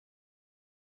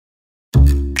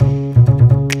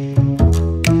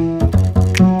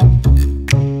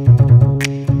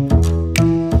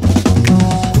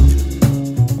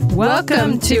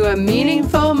Welcome to A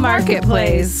Meaningful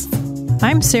Marketplace.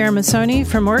 I'm Sarah Masoni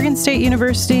from Oregon State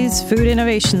University's Food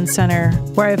Innovation Center,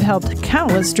 where I've helped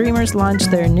countless dreamers launch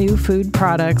their new food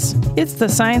products. It's the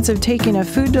science of taking a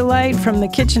food delight from the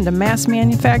kitchen to mass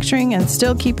manufacturing and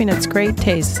still keeping its great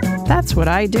taste. That's what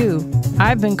I do.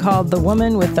 I've been called the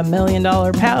woman with the $1 million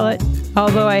palate,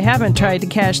 although I haven't tried to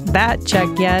cash that check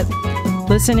yet.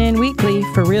 Listen in weekly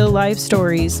for real-life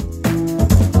stories.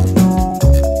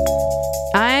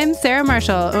 I'm Sarah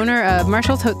Marshall, owner of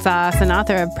Marshall's Hot Sauce and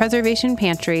author of Preservation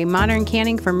Pantry, modern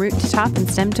canning from root to top and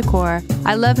stem to core.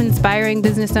 I love inspiring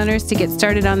business owners to get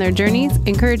started on their journeys,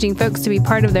 encouraging folks to be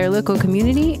part of their local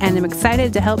community, and I'm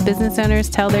excited to help business owners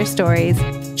tell their stories.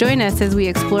 Join us as we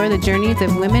explore the journeys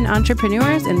of women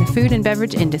entrepreneurs in the food and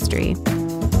beverage industry.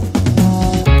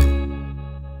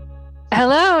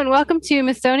 Hello and welcome to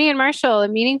Masoni and Marshall, A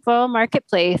Meaningful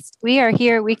Marketplace. We are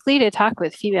here weekly to talk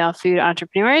with female food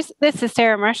entrepreneurs. This is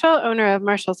Sarah Marshall, owner of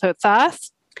Marshall's Hot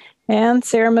Sauce. And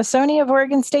Sarah Masoni of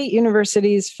Oregon State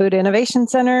University's Food Innovation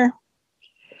Center.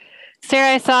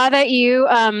 Sarah, I saw that you,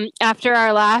 after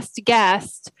our last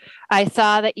guest, I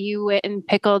saw that you went and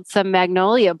pickled some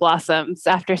magnolia blossoms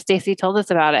after Stacy told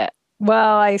us about it.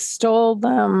 Well, I stole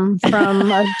them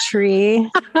from a tree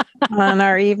on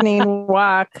our evening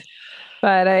walk.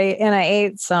 But I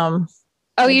ate some.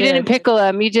 Oh, you didn't pickle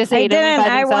them. You just ate them.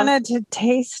 I wanted to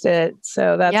taste it.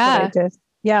 So that's what I did.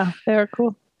 Yeah, they were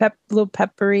cool. A little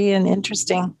peppery and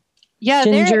interesting. Yeah,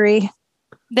 gingery.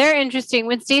 They're interesting.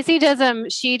 When Stacy does them,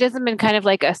 she does them in kind of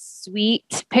like a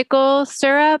sweet pickle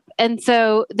syrup. And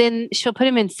so then she'll put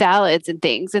them in salads and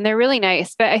things. And they're really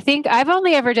nice. But I think I've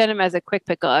only ever done them as a quick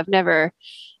pickle. I've never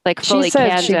fully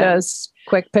canned them. She said she them. does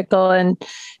quick pickle. And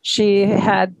she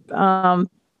had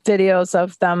videos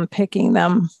of them picking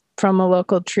them from a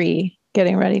local tree,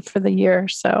 getting ready for the year.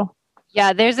 So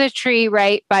yeah, there's a tree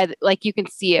right by, you can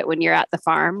see it when you're at the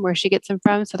farm where she gets them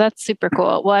from. So that's super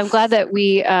cool. Well, I'm glad that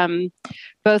we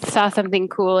both saw something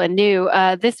cool and new.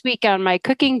 This week on my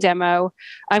cooking demo,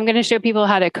 I'm going to show people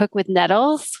how to cook with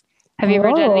nettles. Have you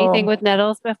ever done anything with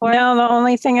nettles before? No, the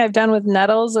only thing I've done with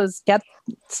nettles is get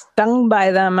stung by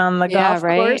them on the golf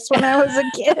course when I was a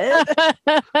kid.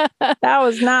 That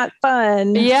was not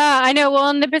fun. Yeah, I know. Well,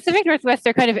 in the Pacific Northwest,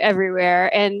 they're kind of everywhere.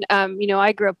 And,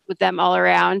 I grew up with them all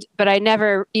around, but I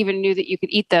never even knew that you could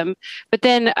eat them. But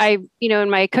then in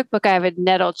my cookbook, I have a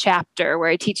nettle chapter where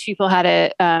I teach people how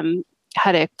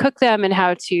to cook them and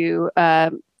how to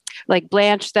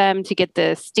blanch them to get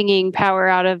the stinging power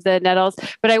out of the nettles.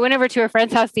 But I went over to a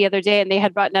friend's house the other day and they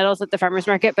had bought nettles at the farmer's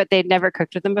market, but they'd never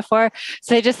cooked with them before.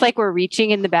 So they just were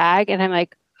reaching in the bag and I'm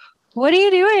like, what are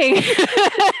you doing?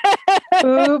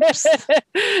 Oops.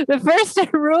 The first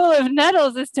rule of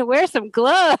nettles is to wear some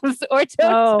gloves or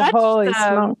don't touch holy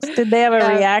them. smokes. Did they have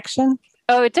a reaction?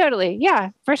 Oh, totally. Yeah,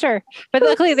 for sure. But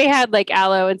luckily they had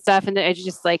aloe and stuff. And I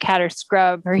just had her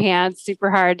scrub her hands super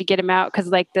hard to get them out. Cause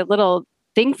the little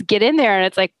things get in there and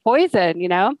it's like poison,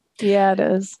 Yeah, it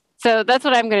is. So that's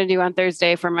what I'm going to do on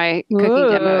Thursday for my cooking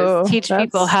demos. Teach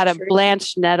people how to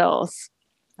blanch nettles.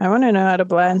 I want to know how to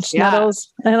blanch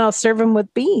nettles and I'll serve them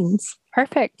with beans.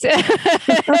 Perfect. Now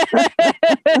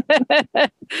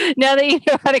that you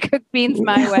know how to cook beans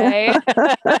my way.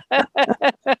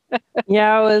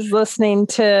 Yeah, I was listening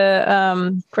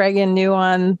to Craig and New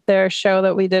on their show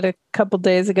that we did a couple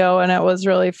days ago, and it was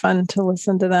really fun to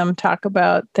listen to them talk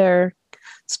about their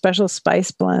special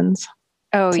spice blends.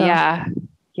 Oh, yeah.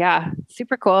 Yeah.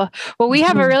 Super cool. Well, we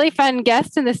have a really fun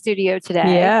guest in the studio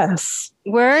today. Yes.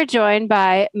 We're joined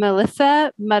by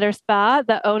Melissa Mutterspaugh,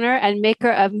 the owner and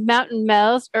maker of Mountain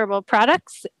Mel's herbal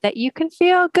products that you can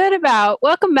feel good about.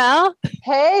 Welcome, Mel.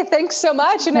 Hey, thanks so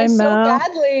much. And I so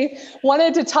badly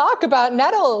wanted to talk about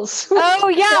nettles. Oh,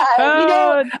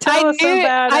 yeah.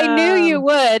 I knew you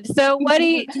would. So what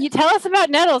do you tell us about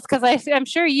nettles? Because I'm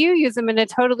sure you use them in a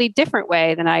totally different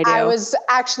way than I do. I was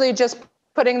actually just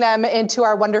putting them into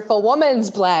our wonderful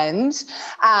woman's blend.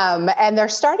 And they're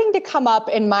starting to come up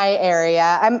in my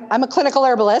area. I'm a clinical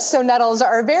herbalist, so nettles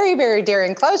are very, very dear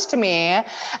and close to me.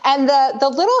 And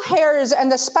the little hairs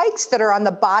and the spikes that are on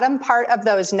the bottom part of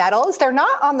those nettles, they're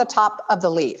not on the top of the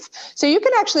leaf. So you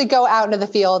can actually go out into the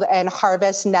field and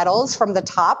harvest nettles from the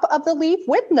top of the leaf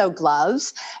with no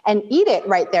gloves and eat it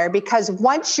right there. Because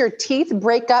once your teeth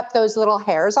break up those little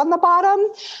hairs on the bottom,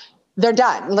 they're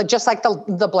done, like just like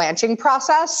the blanching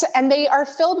process. And they are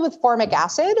filled with formic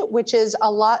acid, which is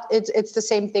it's the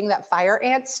same thing that fire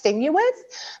ants sting you with.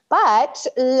 But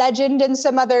legend and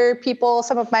some other people,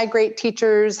 some of my great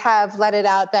teachers have let it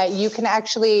out that you can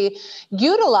actually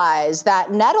utilize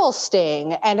that nettle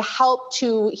sting and help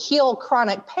to heal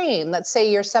chronic pain. Let's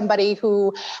say you're somebody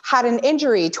who had an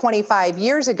injury 25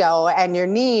 years ago and your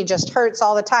knee just hurts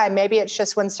all the time. Maybe it's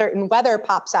just when certain weather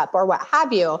pops up or what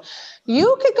have you.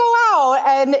 You could go out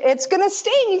and it's going to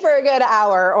sting for a good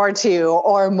hour or two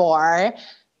or more.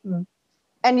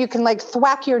 And you can like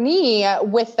thwack your knee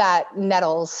with that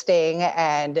nettle sting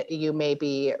and you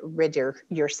maybe rid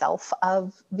yourself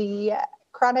of the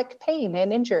chronic pain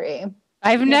and injury.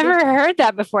 I've never heard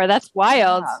that before. That's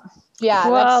wild. Yeah.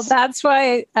 Well, that's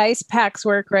why ice packs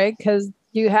work, right? Because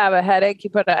you have a headache, you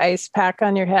put an ice pack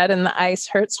on your head and the ice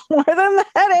hurts more than the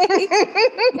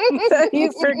headache. So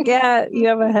you forget you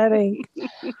have a headache.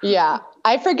 Yeah.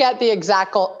 I forget the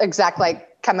exact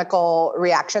like chemical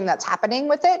reaction that's happening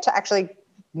with it to actually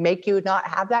make you not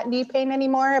have that knee pain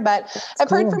anymore. But I've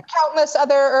heard from countless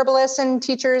other herbalists and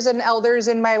teachers and elders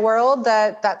in my world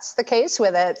that that's the case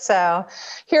with it. So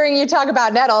hearing you talk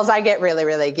about nettles, I get really,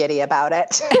 really giddy about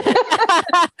it.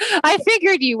 I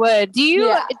figured you would. Do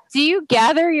you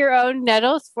gather your own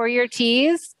nettles for your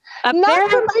teas? Not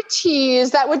for my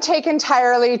teas. That would take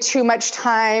entirely too much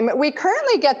time. We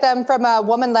currently get them from a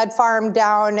woman-led farm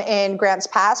down in Grants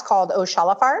Pass called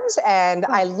Oshala Farms, and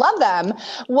I love them.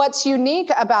 What's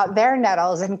unique about their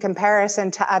nettles in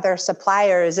comparison to other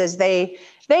suppliers is they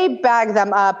bag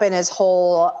them up in as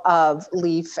whole of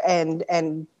leaf and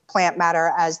plant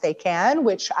matter as they can,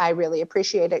 which I really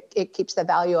appreciate. It keeps the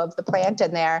value of the plant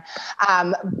in there.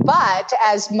 But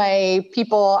as my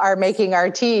people are making our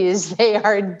teas, they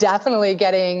are definitely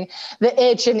getting the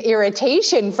itch and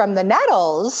irritation from the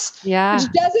nettles, which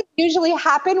doesn't usually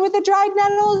happen with the dried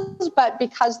nettles, but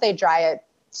because they dry it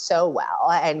so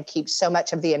well and keep so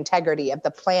much of the integrity of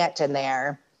the plant in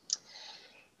there,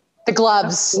 the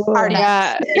gloves are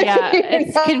next.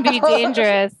 It can be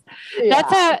dangerous.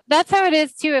 Yeah. That's how it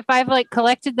is too. If I've like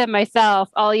collected them myself,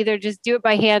 I'll either just do it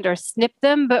by hand or snip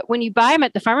them. But when you buy them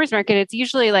at the farmer's market, it's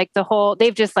usually like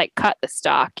they've just like cut the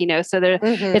stalk, so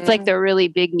it's like the really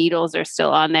big needles are still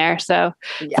on there. So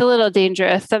it's a little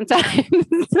dangerous sometimes.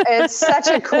 It's such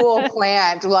a cool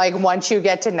plant. Like once you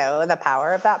get to know the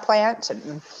power of that plant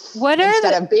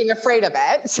instead of being afraid of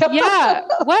it. So. Yeah.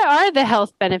 What are the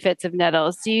health benefits of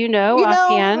nettles? Do you know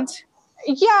offhand?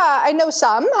 Yeah, I know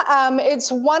some.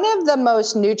 It's one of the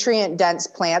most nutrient-dense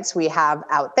plants we have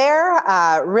out there,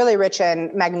 really rich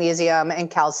in magnesium and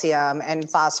calcium and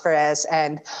phosphorus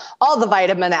and all the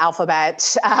vitamin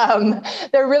alphabet.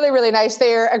 They're really, really nice.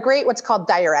 They're a great what's called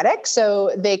diuretic, so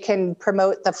they can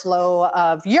promote the flow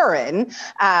of urine.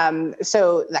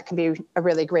 So that can be a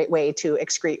really great way to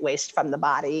excrete waste from the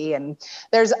body. And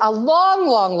there's a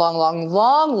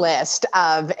long list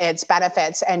of its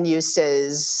benefits and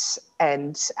uses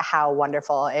and how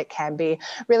wonderful it can be.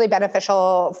 Really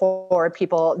beneficial for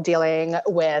people dealing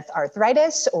with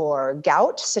arthritis or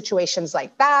gout, situations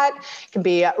like that. It can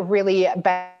be really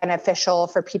beneficial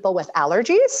for people with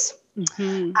allergies.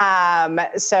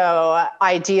 Mm-hmm. So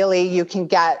ideally you can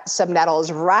get some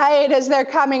nettles right as they're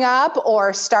coming up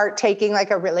or start taking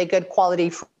like a really good quality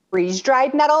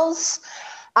freeze-dried nettles.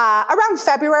 Around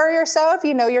February or so, if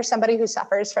you know you're somebody who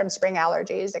suffers from spring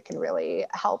allergies, it can really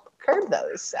help curb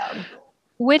those. So.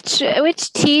 Which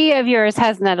tea of yours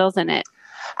has nettles in it?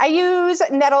 I use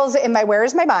nettles in my Where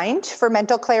Is My Mind for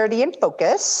mental clarity and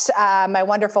focus. My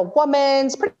Wonderful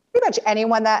Woman's, pretty much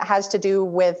anyone that has to do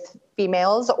with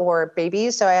females or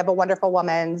babies. So I have a Wonderful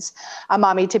Woman's, a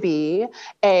Mommy to Be,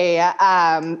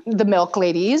 the Milk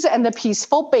Ladies, and the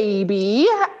Peaceful Baby.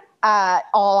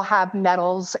 All have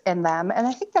nettles in them. And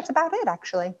I think that's about it,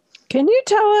 actually. Can you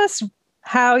tell us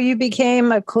how you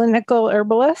became a clinical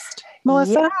herbalist,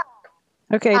 Melissa? Yeah.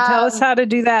 Okay, tell us how to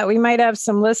do that. We might have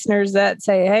some listeners that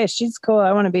say, hey, she's cool.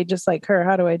 I want to be just like her.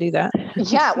 How do I do that?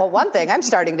 Yeah, well, one thing, I'm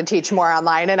starting to teach more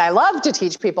online, and I love to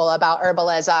teach people about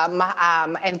herbalism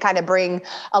and kind of bring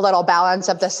a little balance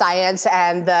of the science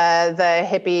and the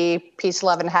hippie peace,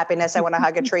 love, and happiness. I want to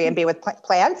hug a tree and be with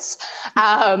plants.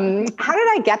 How did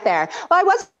I get there? Well, I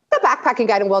was a backpacking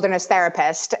guide and wilderness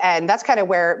therapist. And that's kind of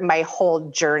where my whole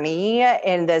journey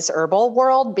in this herbal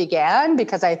world began,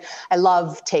 because I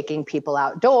love taking people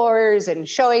outdoors and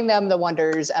showing them the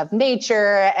wonders of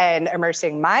nature and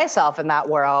immersing myself in that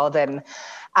world. And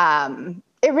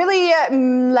it really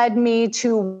led me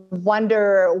to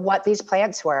wonder what these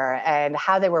plants were and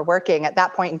how they were working. At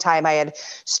that point in time, I had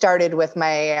started with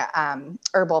my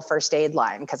herbal first aid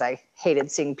line because I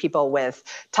hated seeing people with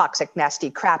toxic, nasty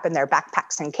crap in their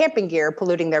backpacks and camping gear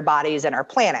polluting their bodies and our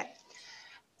planet.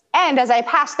 And as I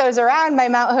passed those around my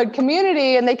Mount Hood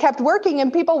community and they kept working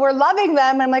and people were loving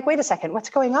them, I'm like, wait a second, what's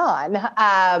going on?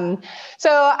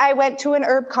 So I went to an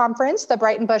herb conference, the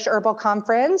Brighton Bush Herbal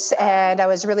Conference, and I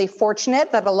was really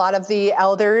fortunate that a lot of the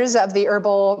elders of the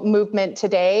herbal movement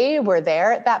today were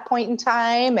there at that point in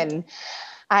time. And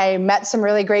I met some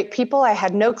really great people. I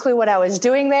had no clue what I was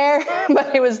doing there,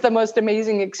 but it was the most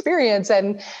amazing experience.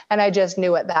 And I just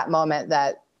knew at that moment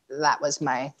that that was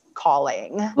my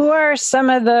calling. Who are some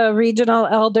of the regional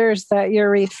elders that you're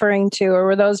referring to, or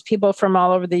were those people from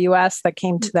all over the U.S. that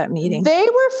came to that meeting? They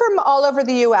were from all over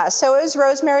the U.S. So it was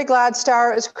Rosemary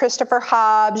Gladstar, it was Christopher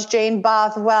Hobbs, Jane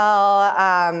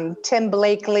Bothwell, Tim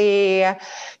Blakely,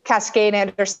 Cascade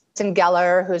Anderson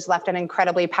Geller, who's left an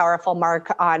incredibly powerful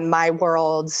mark on my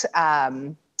world,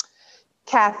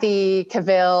 Kathy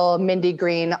Cavill, Mindy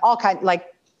Green, all kind, like,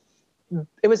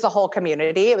 it was the whole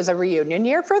community. It was a reunion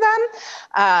year for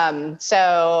them.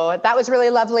 So that was really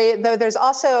lovely. Though there's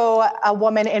also a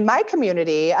woman in my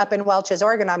community up in Welches,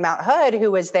 Oregon on Mount Hood who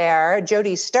was there,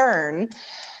 Jody Stern.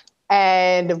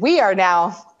 And we are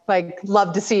now like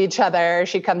love to see each other.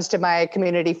 She comes to my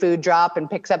community food drop and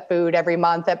picks up food every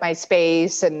month at my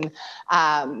space. And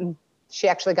she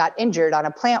actually got injured on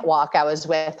a plant walk. I was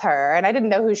with her and I didn't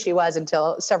know who she was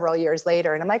until several years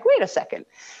later. And I'm like, wait a second.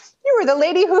 You were the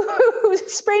lady who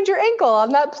sprained your ankle on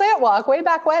that plant walk way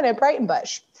back when at Brighton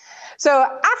Bush. So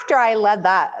after I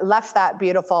left that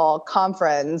beautiful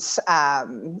conference,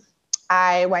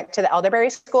 I went to the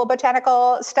Elderberry School of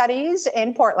Botanical Studies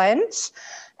in Portland.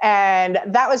 And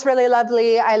that was really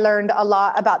lovely. I learned a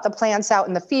lot about the plants out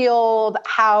in the field,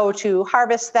 how to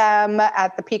harvest them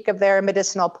at the peak of their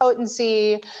medicinal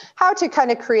potency, how to kind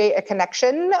of create a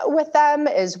connection with them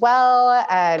as well,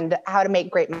 and how to make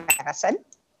great medicine.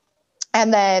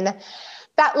 And then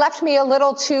that left me a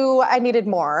little too, I needed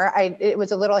more. It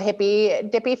was a little hippy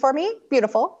dippy for me,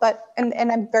 beautiful, but,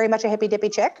 and I'm very much a hippy dippy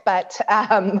chick, but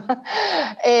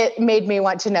it made me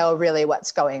want to know really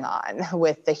what's going on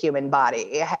with the human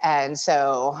body. And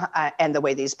so, and the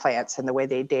way these plants and the way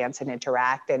they dance and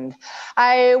interact. And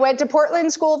I went to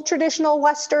Portland School of Traditional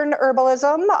Western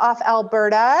Herbalism off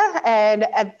Alberta. And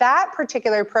at that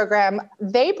particular program,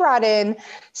 they brought in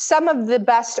some of the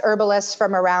best herbalists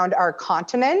from around our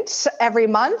continent every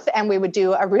month, and we would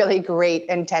do a really great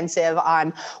intensive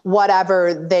on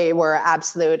whatever they were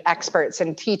absolute experts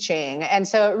in teaching. And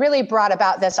so it really brought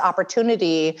about this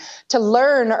opportunity to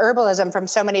learn herbalism from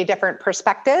so many different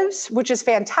perspectives, which is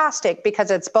fantastic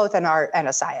because it's both an art and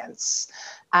a science.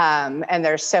 And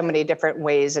there's so many different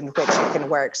ways in which it can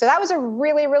work. So that was a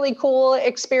really, really cool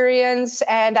experience.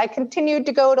 And I continued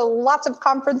to go to lots of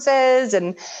conferences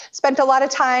and spent a lot of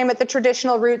time at the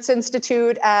Traditional Roots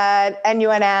Institute at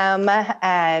NUNM.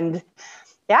 And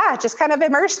yeah, just kind of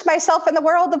immersed myself in the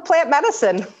world of plant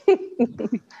medicine.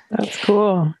 That's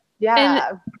cool. Yeah.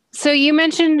 And so you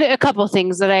mentioned a couple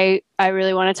things that I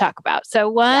really want to talk about. So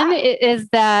one is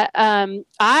that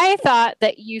I thought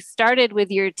that you started with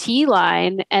your tea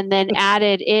line and then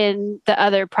added in the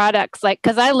other products, like,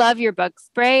 because I love your bug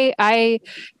spray. I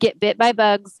get bit by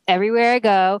bugs everywhere I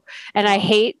go, and I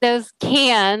hate those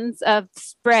cans of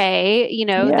spray,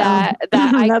 that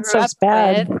I that's grew so up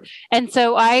bad. with. And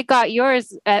so I got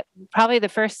yours at probably the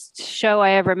first show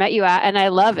I ever met you at, and I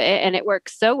love it, and it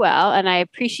works so well. And I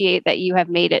appreciate that you have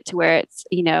made it to where it's,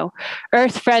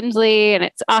 earth friendly and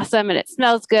it's awesome and it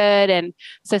smells good. And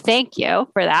so thank you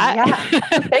for that. Yeah,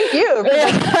 thank you.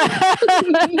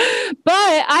 But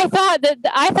I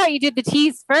thought you did the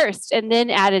teas first and then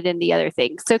added in the other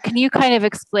things. So can you kind of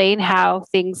explain how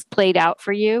things played out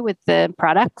for you with the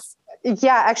products?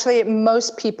 Yeah, actually,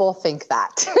 most people think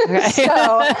that. Right.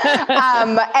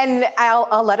 And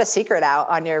I'll let a secret out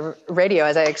on your radio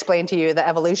as I explain to you the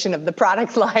evolution of the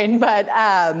product line. But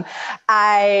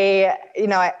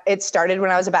it started when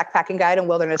I was a backpacking guide and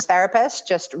wilderness therapist,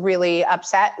 just really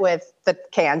upset with the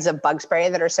cans of bug spray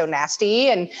that are so nasty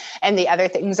and the other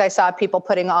things I saw people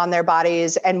putting on their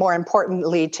bodies. And more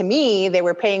importantly to me, they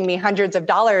were paying me hundreds of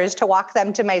dollars to walk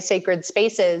them to my sacred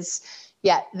spaces,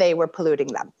 yet they were polluting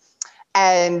them.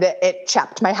 And it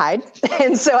chapped my hide.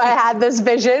 And so I had this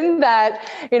vision that,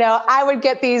 I would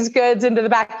get these goods into the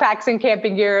backpacks and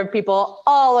camping gear of people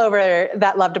all over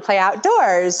that love to play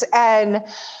outdoors. And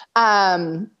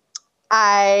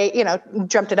I,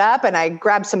 dreamt it up and I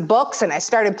grabbed some books and I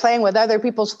started playing with other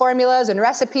people's formulas and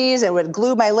recipes and would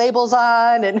glue my labels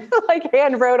on and like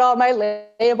hand wrote all my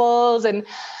labels. And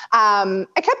I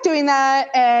kept doing that.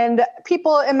 And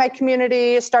people in my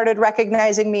community started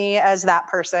recognizing me as that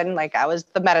person. Like I was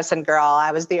the medicine girl,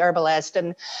 I was the herbalist,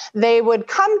 and they would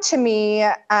come to me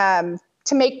to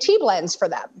make tea blends for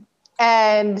them.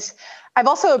 And I've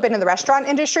also been in the restaurant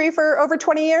industry for over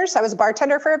 20 years. I was a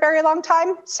bartender for a very long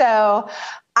time. So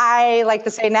I like to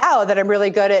say now that I'm really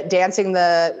good at dancing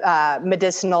the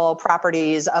medicinal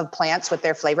properties of plants with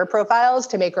their flavor profiles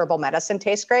to make herbal medicine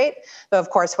taste great. But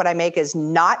of course, what I make is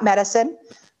not medicine.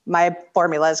 My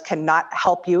formulas cannot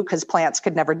help you because plants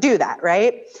could never do that,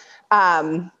 right?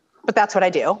 But that's what I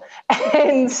do.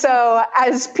 And so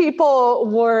as people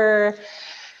were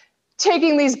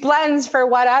taking these blends for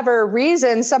whatever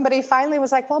reason, somebody finally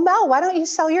was like, well, Mel, why don't you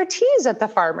sell your teas at the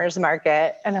farmer's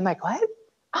market? And I'm like, what?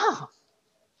 Oh,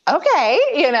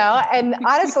 okay. And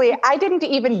honestly, I didn't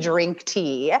even drink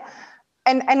tea.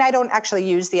 And I don't actually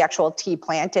use the actual tea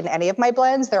plant in any of my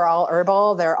blends. They're all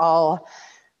herbal. They're all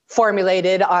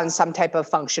formulated on some type of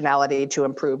functionality to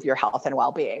improve your health and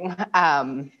well-being.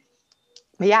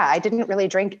 Yeah, I didn't really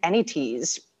drink any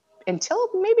teas until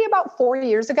maybe about 4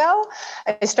 years ago.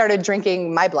 I started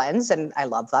drinking my blends and I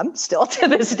love them still to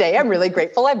this day. I'm really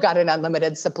grateful. I've got an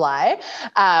unlimited supply.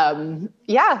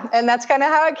 Yeah, and that's kind of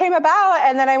how it came about.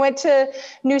 And then I went to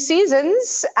New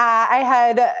Seasons. I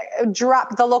had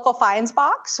dropped the local finds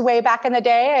box way back in the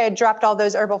day. I had dropped all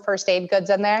those herbal first aid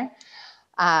goods in there.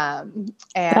 And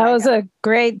that was a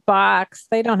great box.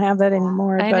 They don't have that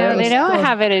anymore. I know they don't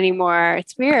have it anymore.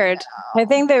 It's weird. I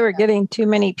think they were getting too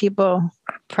many people.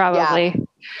 Probably. Yeah.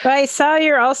 But I saw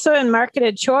you're also in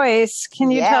Marketed Choice.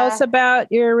 Can you tell us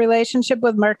about your relationship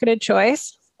with Marketed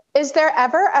Choice? Is there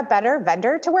ever a better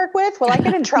vendor to work with? Will I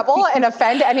get in trouble and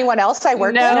offend anyone else I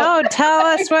work with? No, tell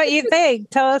us what you think.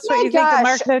 Tell us what you think of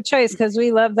Marketed Choice, because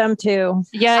we love them too.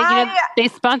 Yeah, they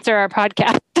sponsor our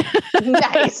podcast.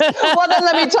 Nice. Well, then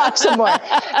let me talk some more.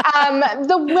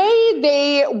 The way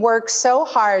they work so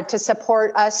hard to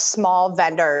support us small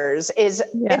vendors is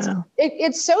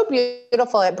it's so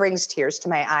beautiful. It brings tears to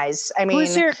my eyes. I mean,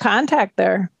 who's your contact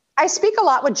there? I speak a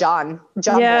lot with John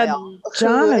Boyle,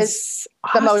 John is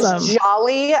the most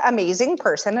jolly, amazing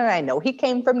person. And I know he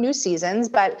came from New Seasons,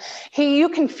 but you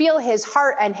can feel his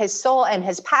heart and his soul and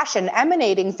his passion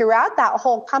emanating throughout that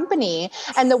whole company.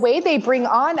 And the way they bring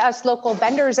on us local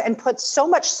vendors and put so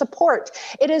much support.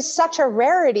 It is such a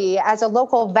rarity as a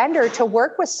local vendor to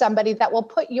work with somebody that will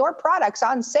put your products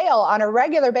on sale on a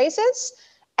regular basis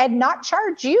and not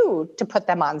charge you to put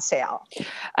them on sale.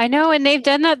 I know. And they've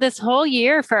done that this whole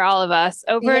year for all of us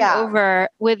over and over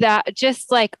with that, just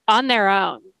like on their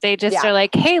own. They just are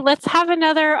like, hey, let's have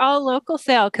another all local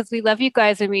sale because we love you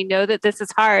guys and we know that this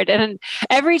is hard. And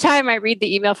every time I read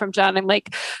the email from John, I'm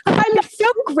like, you're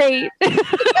so great.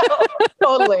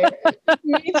 Totally.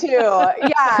 Me too.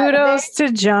 Yeah. Kudos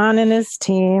to John and his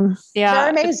team. Yeah. They're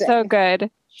amazing. So good.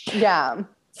 Yeah.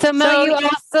 So Mel,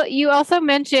 you also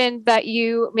mentioned that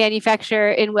you manufacture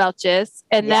in Welch's,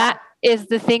 and that is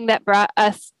the thing that brought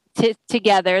us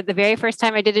together. The very first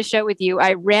time I did a show with you,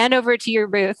 I ran over to your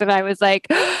booth and I was like,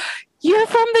 you're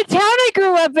from the town I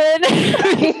grew up in.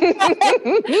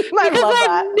 Because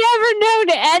I've never known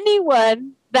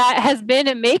anyone that has been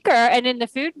a maker and in the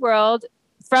food world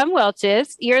from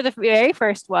Welch's. You're the very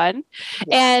first one.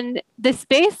 Yeah. And the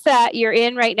space that you're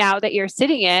in right now that you're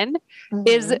sitting in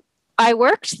is, I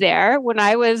worked there when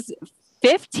I was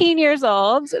 15 years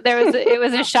old. It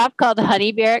was a shop called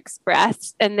Honey Bear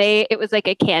Express, and it was like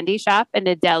a candy shop and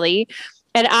a deli.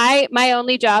 And my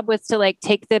only job was to like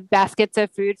take the baskets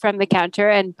of food from the counter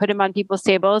and put them on people's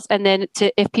tables. And then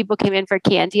if people came in for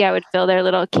candy, I would fill their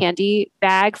little candy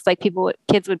bags. Like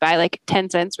kids would buy like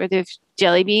 10 cents worth of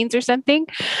jelly beans or something.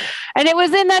 And it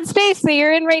was in that space that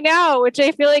you're in right now, which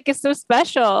I feel like is so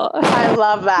special. I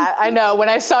love that. I know. When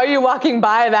I saw you walking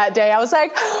by that day, I was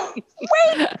like,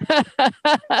 wait, yes,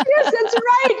 that's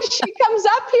right. She comes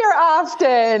up here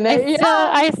often.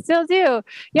 I still do.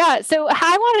 Yeah. So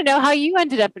I want to know how you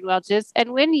ended up in Welch's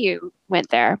and when you went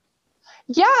there.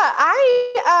 Yeah,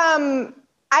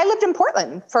 I lived in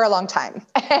Portland for a long time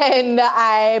and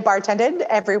I bartended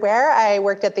everywhere. I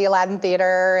worked at the Aladdin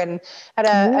Theater and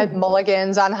at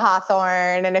Mulligan's on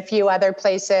Hawthorne and a few other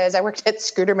places. I worked at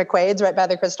Scooter McQuaid's right by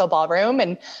the Crystal Ballroom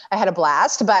and I had a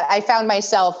blast, but I found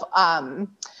myself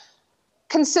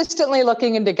consistently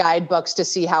looking into guidebooks to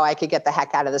see how I could get the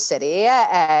heck out of the city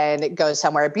and go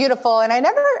somewhere beautiful. And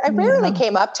I rarely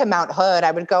came up to Mount Hood.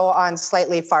 I would go on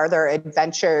slightly farther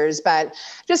adventures, but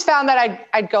just found that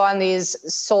I'd go on these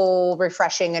soul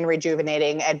refreshing and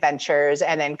rejuvenating adventures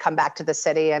and then come back to the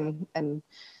city. And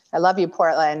I love you,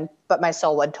 Portland, but my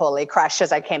soul would totally crush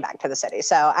as I came back to the city.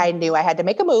 So I knew I had to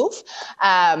make a move.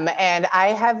 And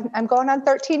I'm going on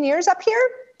 13 years up here.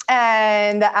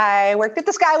 And I worked at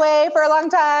the Skyway for a long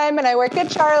time, and I worked at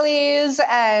Charlie's,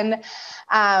 and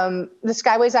the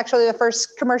Skyway is actually the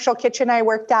first commercial kitchen I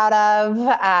worked out of.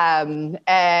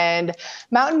 And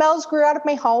Mountain Mel's grew out of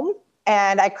my home,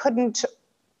 and I couldn't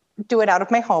do it out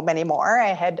of my home anymore.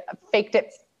 I had faked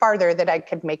it farther than I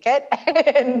could make it,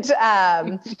 and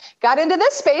got into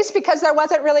this space because there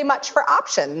wasn't really much for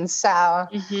options. So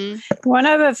one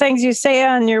of the things you say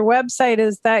on your website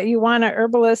is that you want an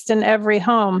herbalist in every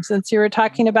home. Since you were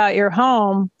talking about your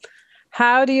home,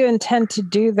 how do you intend to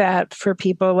do that for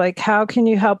people? Like, how can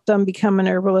you help them become an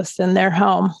herbalist in their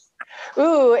home?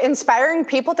 Ooh, inspiring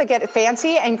people to get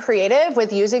fancy and creative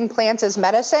with using plants as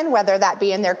medicine, whether that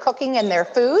be in their cooking and their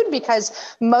food, because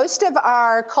most of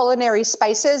our culinary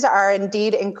spices are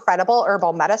indeed incredible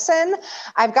herbal medicine.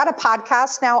 I've got a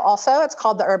podcast now also. It's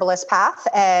called The Herbalist Path,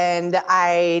 and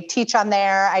I teach on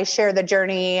there. I share the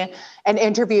journey and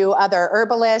interview other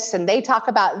herbalists, and they talk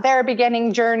about their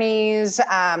beginning journeys.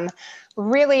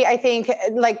 Really, I think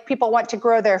like people want to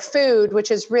grow their food,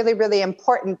 which is really, really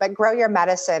important, but grow your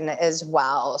medicine as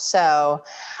well. So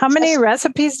how many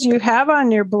recipes do you have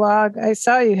on your blog? I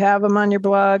saw you have them on your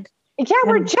blog. Yeah,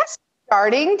 we're just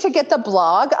starting to get the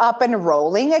blog up and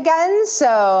rolling again.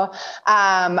 So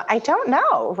I don't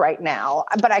know right now,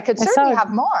 but I could certainly have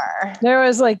more. There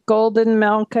was like golden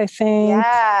milk, I think.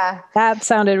 Yeah. That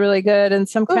sounded really good. And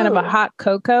some kind of a hot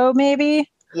cocoa, maybe.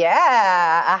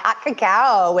 Yeah, a hot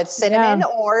cacao with cinnamon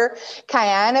or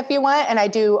cayenne if you want. And I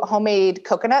do homemade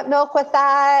coconut milk with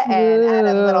that and add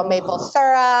a little maple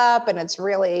syrup. And it's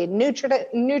really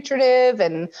nutritive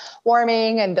and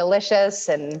warming and delicious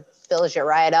and fills you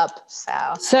right up.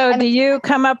 So do you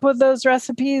come up with those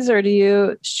recipes or do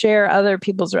you share other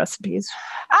people's recipes?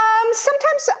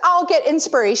 Sometimes I'll get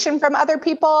inspiration from other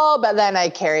people, but then I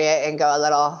carry it and go a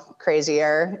little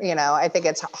crazier. You know, I think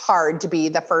it's hard to be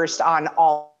the first on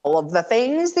all of the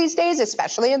things these days,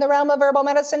 especially in the realm of herbal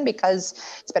medicine, because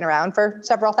it's been around for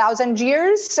several thousand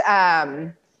years.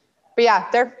 But yeah,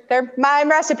 they're my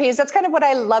recipes. That's kind of what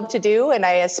I love to do. And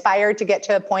I aspire to get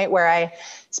to a point where I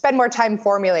spend more time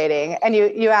formulating. And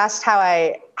you asked how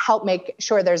I help make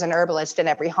sure there's an herbalist in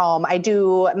every home. I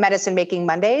do Medicine Making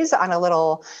Mondays on a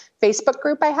little Facebook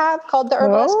group I have called The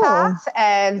Herbalist Path,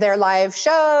 and they're live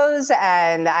shows.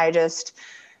 And I just,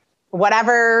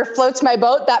 whatever floats my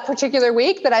boat that particular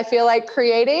week that I feel like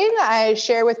creating, I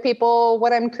share with people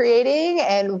what I'm creating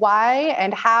and why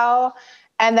and how.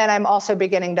 And then I'm also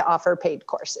beginning to offer paid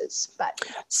courses.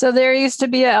 So there used to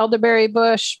be an elderberry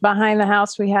bush behind the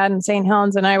house we had in St.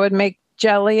 Helens, and I would make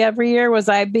jelly every year. Was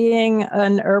I being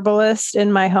an herbalist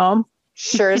in my home?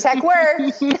 Sure as heck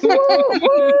were.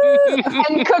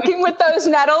 And cooking with those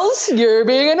nettles, you're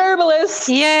being an herbalist.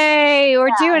 Yay,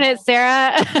 we're doing it,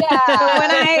 Sarah.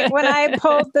 Yeah. when I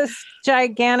pulled this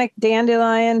gigantic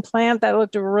dandelion plant that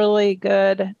looked really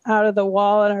good out of the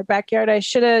wall in our backyard, I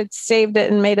should have saved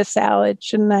it and made a salad,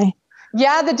 shouldn't I?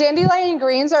 Yeah, the dandelion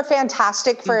greens are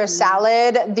fantastic for a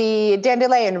salad. The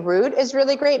dandelion root is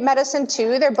really great medicine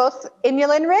too. They're both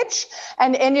inulin rich,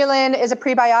 and inulin is a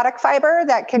prebiotic fiber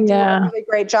that can do a really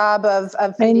great job of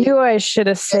I knew I should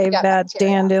have saved that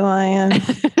dandelion.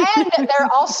 And they're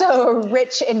also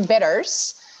rich in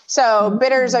bitters. So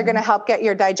bitters are going to help get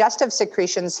your digestive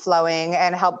secretions flowing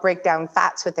and help break down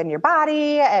fats within your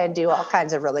body and do all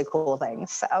kinds of really cool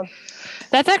things. So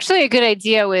that's actually a good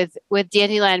idea with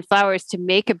dandelion flowers to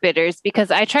make a bitters,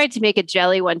 because I tried to make a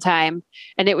jelly one time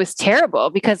and it was terrible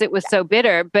because it was so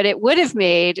bitter, but it would have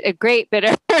made a great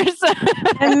bitters.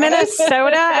 In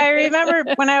Minnesota, I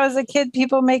remember when I was a kid,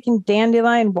 people making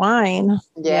dandelion wine.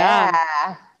 Yeah.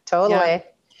 Totally. Yeah.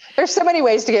 There's so many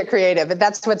ways to get creative, and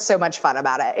that's what's so much fun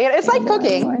about it. It's like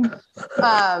cooking.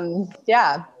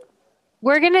 Yeah.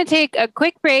 We're going to take a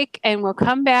quick break and we'll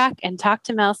come back and talk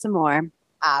to Mel some more.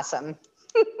 Awesome.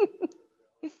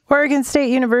 Oregon State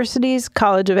University's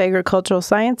College of Agricultural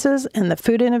Sciences and the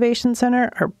Food Innovation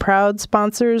Center are proud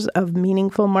sponsors of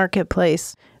Meaningful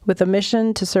Marketplace. With a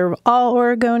mission to serve all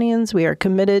Oregonians, we are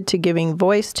committed to giving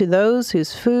voice to those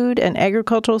whose food and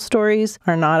agricultural stories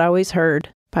are not always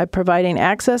heard. By providing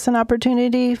access and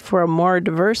opportunity for a more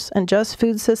diverse and just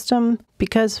food system,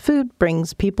 because food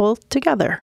brings people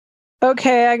together.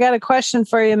 Okay, I got a question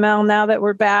for you, Mel, now that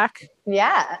we're back.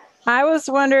 Yeah. I was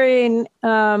wondering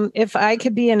if I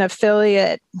could be an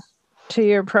affiliate to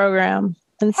your program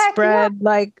and spread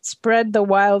the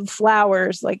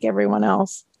wildflowers like everyone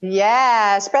else.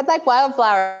 Yeah, spread like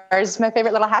wildflowers, my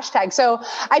favorite little hashtag. So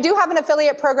I do have an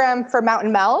affiliate program for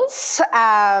Mountain Mel's,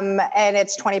 and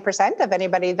it's 20% of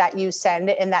anybody that you send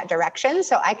in that direction.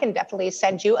 So I can definitely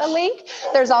send you a link.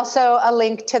 There's also a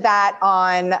link to that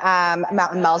on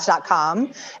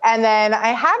mountainmel's.com. And then I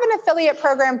have an affiliate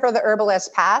program for the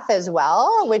Herbalist Path as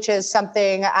well, which is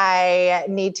something I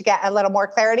need to get a little more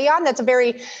clarity on. That's a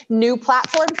very new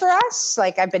platform for us.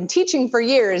 Like I've been teaching for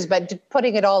years, but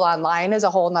putting it all online is a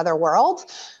whole another world.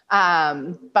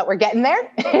 But we're getting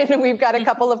there. And we've got a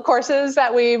couple of courses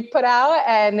that we've put out,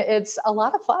 and it's a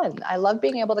lot of fun. I love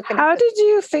being able to connect. How did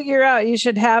you figure out you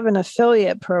should have an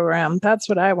affiliate program? That's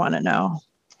what I want to know.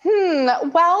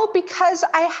 Well, because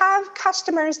I have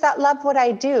customers that love what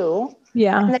I do.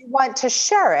 Yeah. And they want to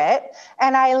share it.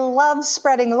 And I love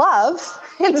spreading love.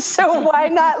 And so why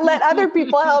not let other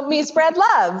people help me spread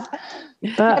love?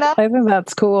 I think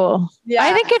that's cool. Yeah.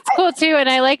 I think it's cool too. And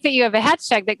I like that you have a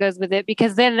hashtag that goes with it,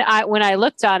 because then when I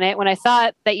looked on it, when I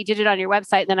saw that you did it on your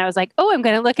website, then I was like, oh, I'm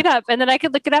going to look it up. And then I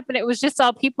could look it up and it was just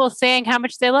all people saying how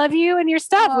much they love you and your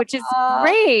stuff, which is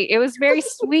great. It was very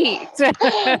sweet.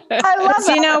 I love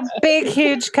it. You know, big,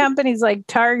 huge companies like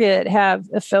Target have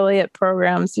affiliate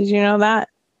programs. Did you know that?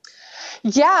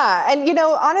 Yeah. And,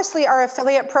 honestly, our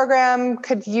affiliate program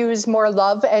could use more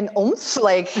love and oomph.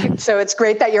 So it's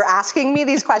great that you're asking me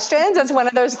these questions. It's one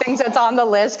of those things that's on the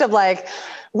list of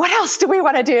what else do we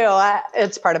want to do?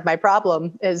 It's part of my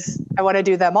problem is I want to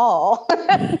do them all.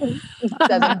 It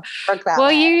doesn't work that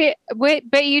way.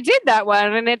 But you did that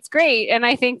one and it's great. And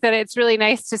I think that it's really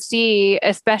nice to see,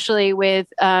 especially with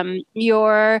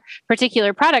your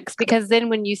particular products, because then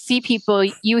when you see people,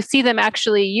 you see them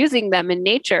actually using them in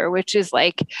nature, which is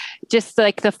just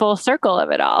the full circle of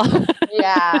it all.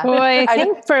 Yeah. Well, I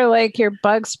think for your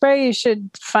bug spray, you should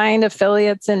find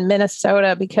affiliates in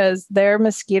Minnesota because their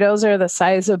mosquitoes are the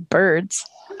size of birds.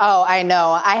 Oh, I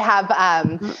know. I have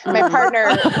my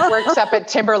partner works up at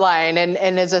Timberline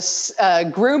and is a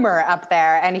groomer up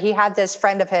there. And he had this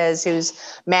friend of his who's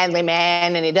manly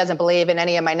man, and he doesn't believe in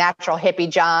any of my natural hippie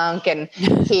junk. And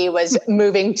he was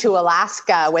moving to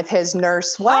Alaska with his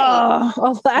nurse wife.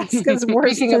 Oh, Alaska's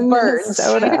worse than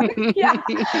Minnesota. Yeah.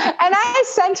 And I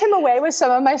sent him away with some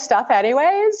of my stuff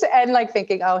anyways, and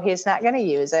thinking, oh, he's not going to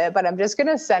use it, but I'm just going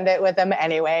to send it with him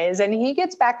anyways. And he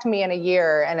gets back to me in a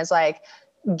year and is like,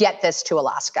 get this to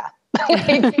Alaska.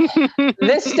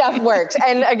 This stuff works.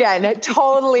 And again,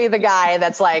 totally the guy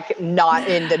that's not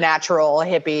into natural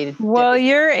hippie. Well,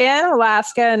 you're in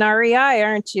Alaska and REI,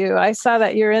 aren't you? I saw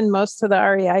that you're in most of the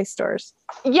REI stores.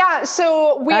 Yeah.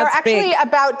 So we are actually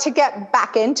about to get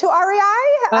back into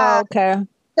REI. Oh, okay.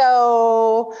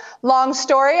 So long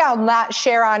story, I'll not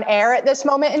share on air at this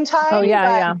moment in time. Oh,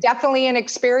 yeah. Definitely an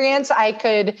experience I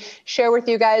could share with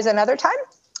you guys another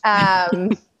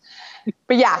time.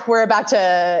 But yeah, we're about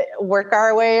to work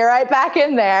our way right back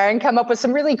in there and come up with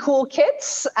some really cool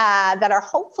kits that are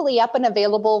hopefully up and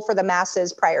available for the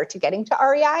masses prior to getting to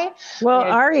REI. Well,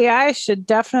 REI should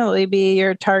definitely be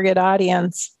your target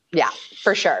audience. Yeah,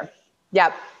 for sure.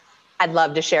 Yep. I'd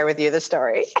love to share with you the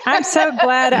story. I'm so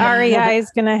glad REI is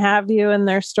going to have you in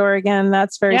their store again.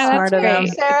 That's very smart of them.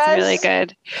 It's really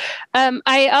good.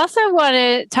 I also want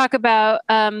to talk about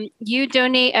you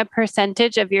donate a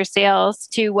percentage of your sales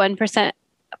to 1%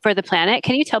 for the Planet.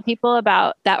 Can you tell people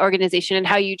about that organization and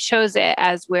how you chose it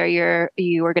as where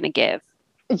you were going to give?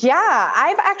 Yeah,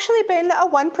 I've actually been a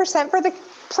 1% for the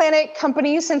Planet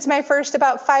company since my first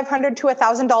about $500 to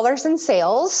 $1,000 in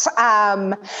sales.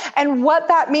 And what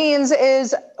that means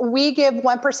is we give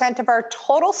 1% of our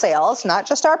total sales, not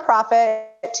just our profit,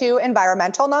 to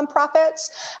environmental nonprofits.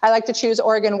 I like to choose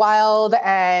Oregon Wild,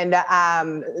 and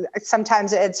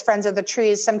sometimes it's Friends of the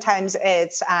Trees, sometimes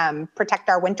it's Protect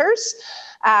Our Winters.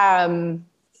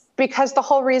 Because the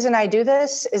whole reason I do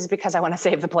this is because I want to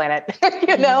save the planet,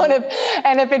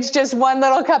 and if it's just one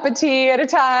little cup of tea at a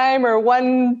time or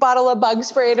one bottle of bug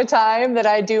spray at a time that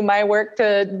I do my work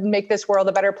to make this world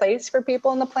a better place for people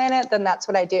on the planet, then that's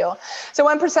what I do. So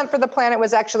 1% for the Planet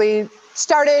was actually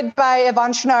started by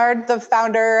Yvon Chouinard, the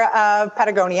founder of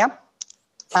Patagonia.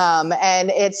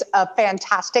 And it's a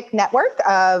fantastic network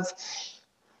of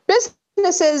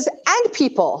businesses and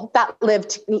people that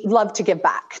love to give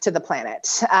back to the planet.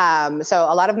 So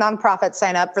a lot of nonprofits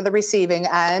sign up for the receiving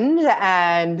end,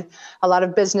 and a lot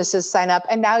of businesses sign up.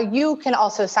 And now you can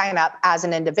also sign up as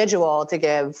an individual to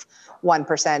give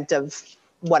 1% of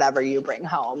whatever you bring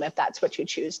home, if that's what you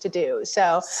choose to do.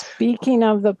 So speaking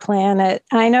of the planet,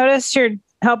 I noticed you're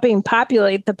helping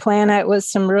populate the planet with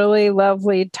some really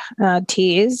lovely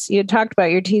teas. You talked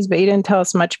about your teas, but you didn't tell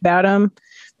us much about them.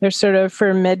 They're sort of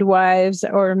for midwives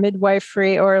or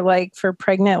midwifery or like for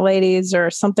pregnant ladies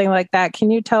or something like that. Can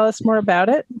you tell us more about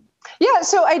it? Yeah,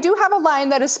 so I do have a line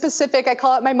that is specific. I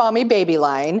call it my mommy baby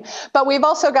line, but we've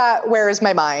also got Where is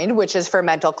My Mind, which is for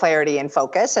mental clarity and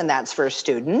focus. And that's for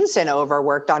students and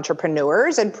overworked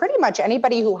entrepreneurs and pretty much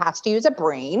anybody who has to use a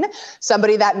brain.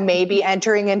 Somebody that may be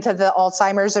entering into the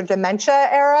Alzheimer's or dementia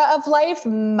era of life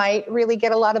might really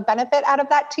get a lot of benefit out of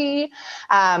that tea.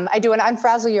 I do an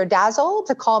Unfrazzle Your Dazzle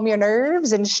to calm your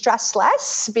nerves and stress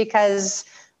less because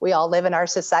we all live in our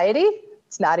society.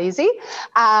 It's not easy.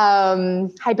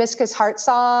 Hibiscus Heart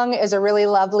Song is a really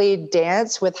lovely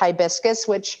dance with hibiscus,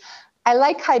 which I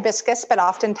like hibiscus, but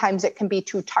oftentimes it can be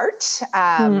too tart.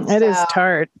 It is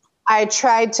tart. I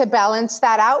tried to balance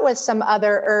that out with some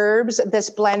other herbs. This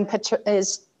blend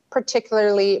is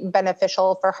particularly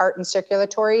beneficial for heart and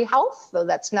circulatory health, though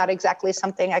that's not exactly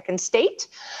something I can state,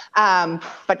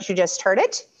 but you just heard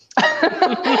it.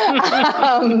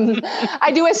 I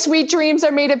do a Sweet Dreams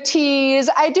Are Made of Teas.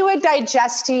 I do a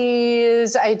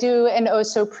Digesties. I do an Oh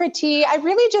So Pretty. I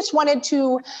really just wanted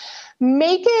to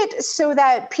make it so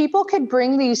that people could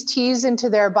bring these teas into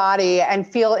their body and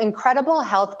feel incredible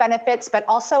health benefits, but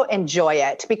also enjoy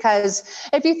it. Because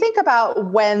if you think about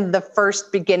when the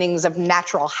first beginnings of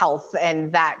natural health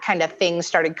and that kind of thing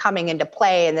started coming into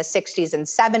play in the 60s and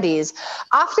 70s,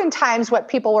 oftentimes what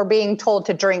people were being told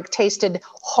to drink tasted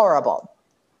horrible.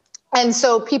 And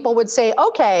so people would say,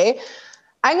 okay,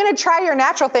 I'm going to try your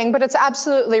natural thing, but it's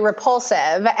absolutely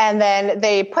repulsive. And then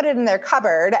they put it in their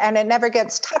cupboard and it never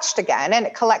gets touched again. And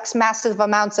it collects massive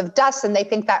amounts of dust. And they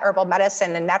think that herbal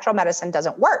medicine and natural medicine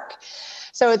doesn't work.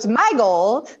 So it's my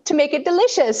goal to make it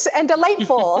delicious and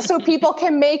delightful so people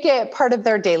can make it part of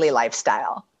their daily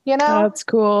lifestyle. You know? That's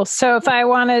cool. So if I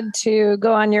wanted to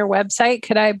go on your website,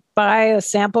 could I buy a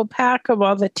sample pack of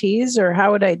all the teas, or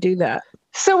how would I do that?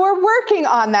 So we're working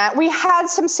on that. We had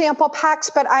some sample packs,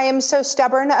 but I am so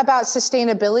stubborn about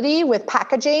sustainability with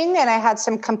packaging. And I had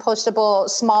some compostable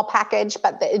small package,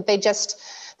 but they just,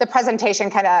 the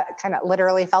presentation kind of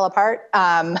literally fell apart.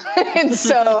 And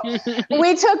so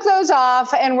we took those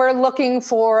off and we're looking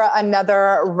for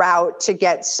another route to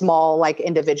get small, like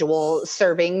individual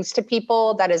servings to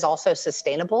people that is also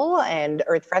sustainable and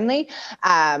earth friendly.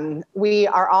 We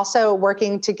are also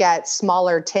working to get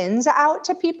smaller tins out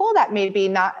to people that maybe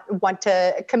not want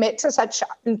to commit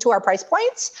to our price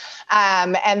points.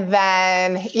 And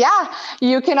then, yeah,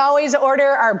 you can always order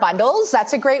our bundles.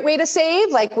 That's a great way to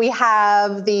save. Like we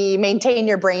have the Maintain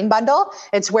Your Brain bundle.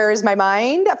 It's Where is My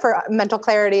Mind for mental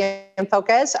clarity and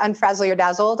focus, Unfrazzle Your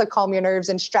Dazzle to calm your nerves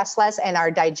and stress less, and our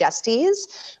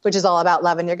Digesties, which is all about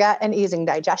loving your gut and easing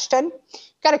digestion.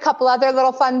 Got a couple other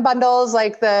little fun bundles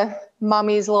like the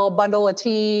Mommy's little bundle of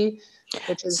tea,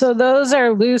 which is... So those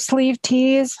are loose leaf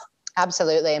teas?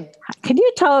 Absolutely. Can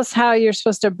you tell us how you're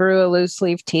supposed to brew a loose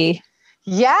leaf tea?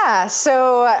 Yeah.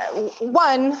 So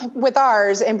one, with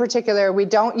ours in particular, we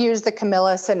don't use the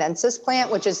Camellia sinensis plant,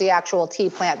 which is the actual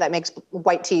tea plant that makes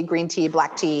white tea, green tea,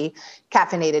 black tea,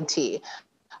 caffeinated tea.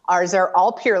 Ours are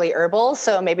all purely herbal.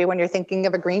 So maybe when you're thinking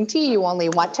of a green tea, you only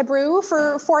want to brew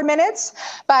for 4 minutes,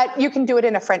 but you can do it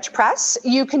in a French press.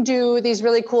 You can do these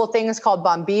really cool things called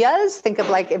bombillas. Think of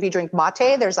like if you drink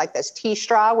mate, there's like this tea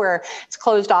straw where it's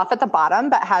closed off at the bottom,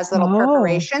 but has little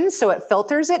perforations. So it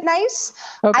filters it nice.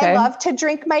 Okay. I love to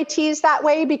drink my teas that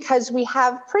way because we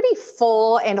have pretty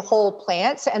full and whole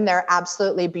plants and they're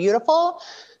absolutely beautiful.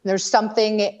 There's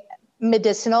something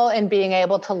medicinal and being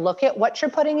able to look at what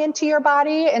you're putting into your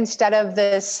body instead of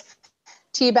this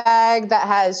tea bag that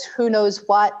has who knows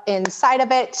what inside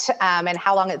of it, and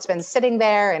how long it's been sitting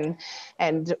there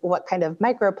and what kind of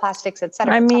microplastics, et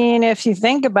cetera. I mean, if you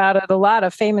think about it, a lot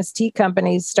of famous tea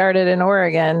companies started in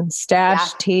Oregon.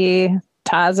 Stash Tea,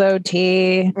 Tazo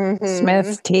Tea,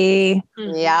 Smith Tea.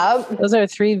 Yeah. Those are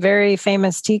 3 very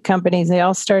famous tea companies. They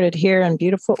all started here in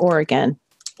beautiful Oregon.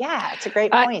 Yeah, it's a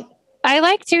great point. I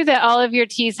like too that all of your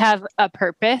teas have a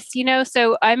purpose, you know?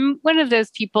 So I'm one of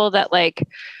those people that like,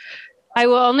 I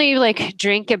will only like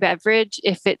drink a beverage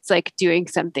if it's like doing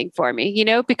something for me, you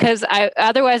know, because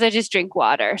otherwise I just drink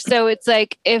water. So it's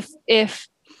like, if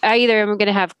I either am going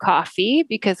to have coffee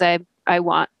because I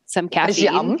want some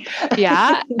caffeine,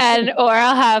 or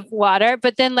I'll have water.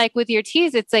 But then like with your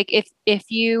teas, it's like, if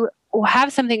you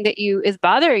have something that is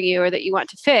bothering you or that you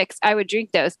want to fix, I would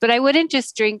drink those, but I wouldn't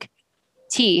just drink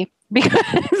tea.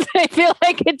 because I feel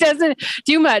like it doesn't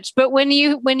do much. But when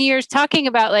you're talking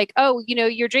about like, oh,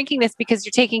 you're drinking this because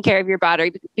you're taking care of your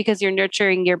body, because you're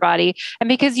nurturing your body, and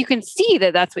because you can see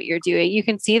that that's what you're doing. You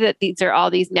can see that these are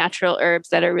all these natural herbs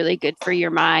that are really good for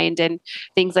your mind and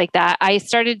things like that. I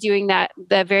started doing that.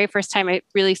 The very first time I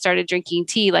really started drinking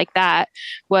tea like that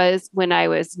was when I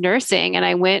was nursing, and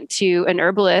I went to an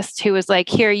herbalist who was like,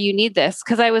 here, you need this.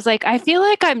 Cause I was like, I feel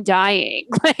like I'm dying.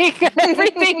 Like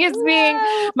everything is being,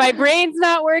 my brain's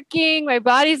not working, my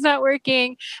body's not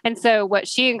working. And so what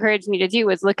she encouraged me to do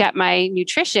was look at my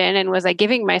nutrition, and was I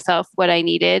giving myself what I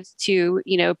needed to,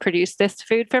 produce this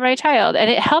food for my child? And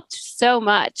it helped so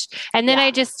much. And then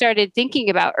I just started thinking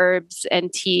about herbs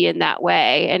and tea in that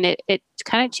way. And it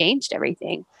kind of changed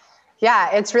everything.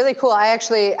 Yeah, it's really cool. I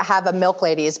actually have a Milk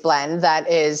Ladies blend that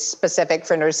is specific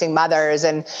for nursing mothers.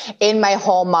 And in my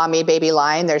whole mommy baby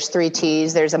line, there's 3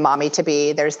 teas. There's a mommy to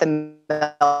be, there's the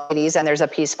Milk Ladies, and there's a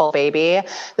peaceful baby.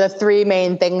 The 3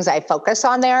 main things I focus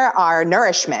on there are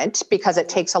nourishment, because it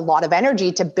takes a lot of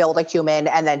energy to build a human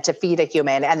and then to feed a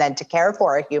human and then to care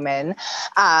for a human.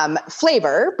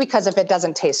 Flavor, because if it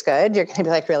doesn't taste good, you're going to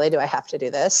be like, really, do I have to do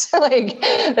this? Like,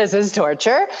 this is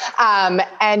torture.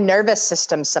 And nervous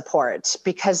system support,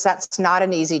 because that's not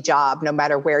an easy job, no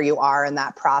matter where you are in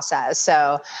that process.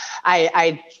 So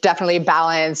I definitely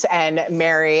balance and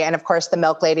marry. And of course, the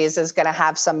Milk Ladies is going to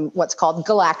have some what's called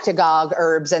galactagogue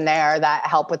herbs in there that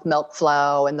help with milk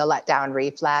flow and the letdown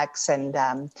reflex. And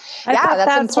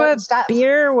that's what stuff.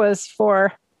 Beer was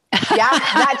for. Yeah,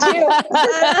 that too.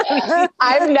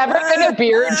 I've never been a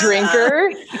beer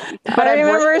drinker, but I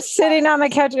remember sitting on the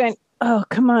couch going, oh,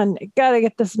 come on, got to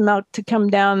get this milk to come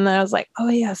down. And I was like, oh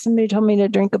yeah, somebody told me to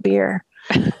drink a beer.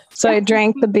 So I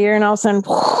drank the beer, and all of a sudden,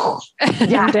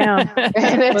 came down.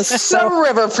 And it was so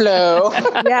river flow.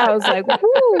 Yeah, I was like,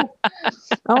 woo. I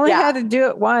only had to do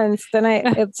it once. Then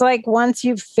it's like once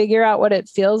you figure out what it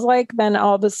feels like, then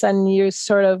all of a sudden you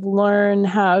sort of learn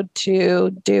how to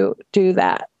do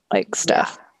that like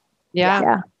stuff.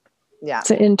 Yeah.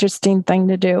 It's an interesting thing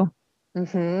to do.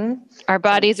 Mm-hmm. Our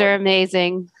bodies are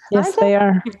amazing. Yes, they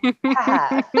are.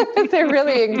 They're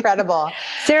really incredible.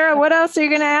 Sarah, what else are you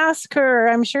going to ask her?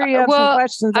 I'm sure you have some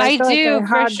questions. I do,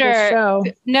 for sure.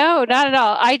 No, not at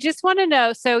all. I just want to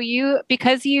know, so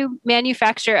because you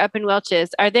manufacture up in Welch's,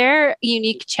 are there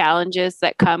unique challenges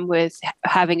that come with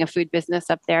having a food business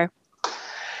up there?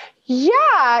 Yeah,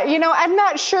 I'm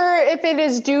not sure if it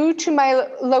is due to my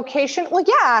location. Well,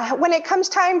 yeah, when it comes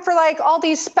time for like all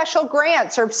these special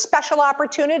grants or special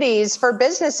opportunities for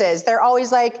businesses, they're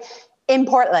always like in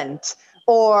Portland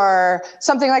or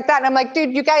something like that. And I'm like,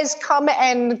 dude, you guys come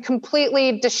and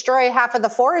completely destroy half of the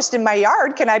forest in my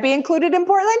yard. Can I be included in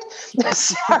Portland?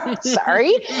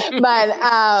 Sorry. But,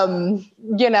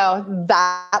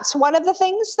 that's one of the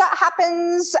things that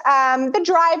happens. The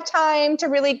drive time to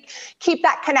really keep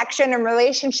that connection and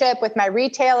relationship with my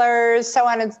retailers, so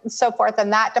on and so forth in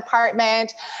that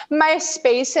department. My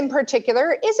space in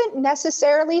particular isn't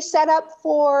necessarily set up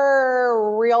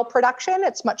for real production.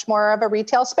 It's much more of a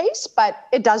retail space, but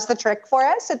it does the trick for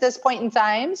us at this point in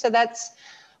time. So that's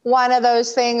one of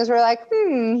those things we're like,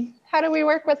 how do we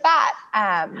work with that?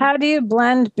 How do you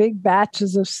blend big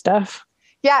batches of stuff?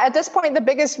 Yeah, at this point, the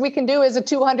biggest we can do is a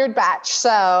 200 batch.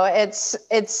 So it's.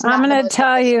 I'm going to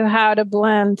tell you how to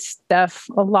blend stuff,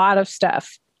 a lot of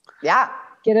stuff. Yeah.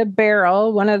 Get a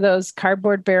barrel, one of those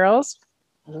cardboard barrels.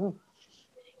 Ooh.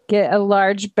 Get a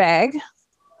large bag,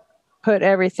 put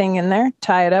everything in there,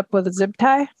 tie it up with a zip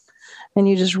tie, and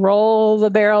you just roll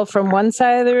the barrel from one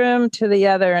side of the room to the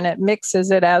other, and it mixes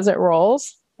it as it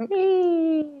rolls. Sounds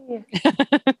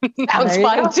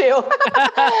fun too.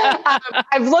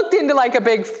 I've looked into like a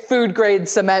big food grade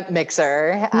cement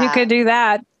mixer. You could do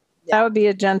that. Yeah. That would be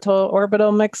a gentle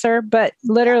orbital mixer, but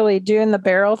literally doing the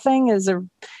barrel thing is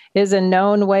a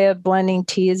known way of blending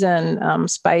teas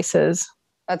and spices.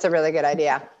 That's a really good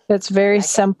idea. It's very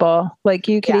simple. Like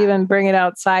you could even bring it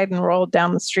outside and roll it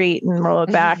down the street and roll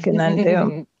it back and then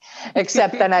do.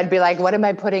 Except then I'd be like, what am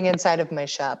I putting inside of my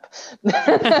shop?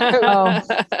 Oh,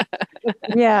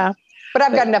 yeah. But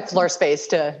I've got enough floor space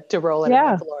to roll it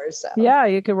on the floors. So. Yeah,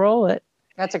 you could roll it.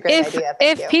 That's a great idea.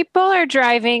 If people are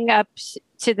driving up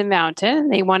to the mountain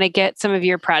and they want to get some of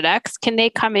your products, can they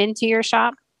come into your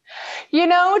shop?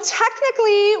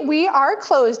 Technically, we are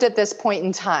closed at this point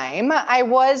in time. I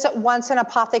was once an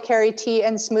apothecary tea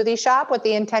and smoothie shop with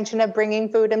the intention of bringing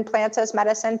food and plants as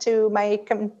medicine to my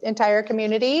entire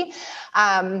community.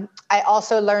 I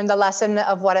also learned the lesson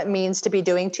of what it means to be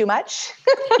doing too much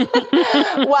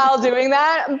while doing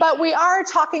that. But we are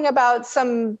talking about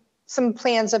some some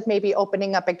plans of maybe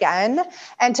opening up again.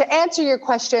 And to answer your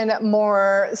question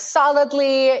more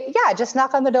solidly, yeah, just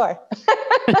knock on the door.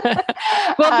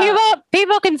 Well,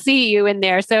 people can see you in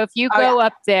there. So if you go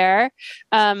up there,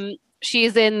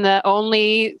 she's in the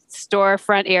only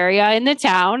storefront area in the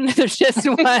town. There's just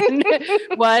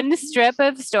one strip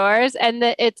of stores, and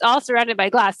it's all surrounded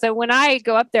by glass. So when I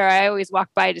go up there, I always walk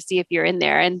by to see if you're in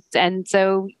there. And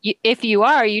so if you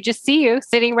are, you just see you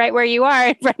sitting right where you are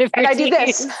in front of your I do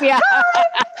this. Yeah.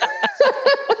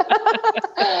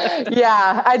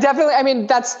 Yeah, I mean,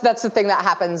 that's the thing that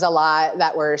happens a lot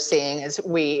that we're seeing is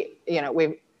we've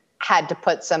had to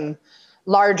put some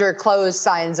larger closed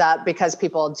signs up because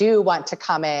people do want to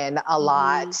come in a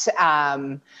lot.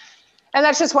 And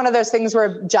that's just one of those things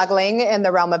we're juggling in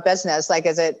the realm of business. Like,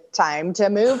 is it time to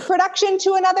move production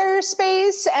to another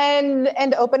space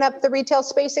and open up the retail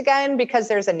space again? Because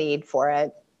there's a need for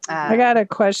it. I got a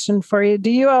question for you. Do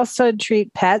you also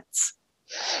treat pets?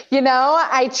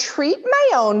 I treat my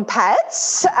own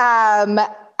pets.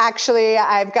 Actually,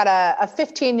 I've got a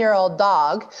 15-year-old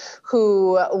dog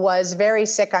who was very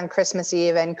sick on Christmas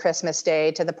Eve and Christmas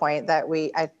Day to the point that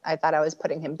I thought I was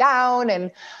putting him down, and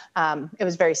it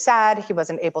was very sad. He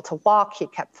wasn't able to walk. He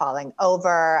kept falling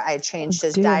over. I changed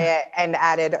his diet and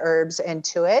added herbs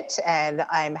into it, and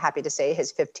I'm happy to say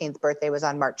his 15th birthday was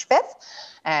on March 5th.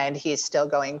 And he's still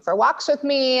going for walks with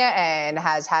me and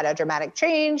has had a dramatic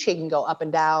change. He can go up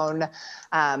and down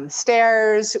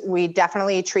stairs. We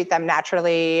definitely treat them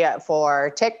naturally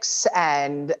for ticks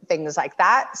and things like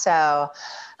that. So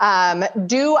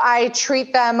do I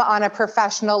treat them on a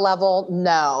professional level?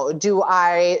 No. Do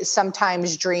I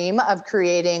sometimes dream of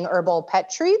creating herbal pet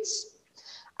treats?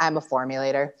 I'm a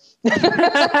formulator.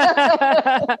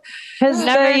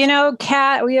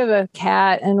 Cat, we have a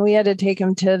cat and we had to take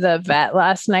him to the vet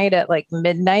last night at like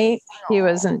midnight. He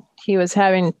was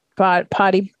having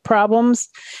potty problems,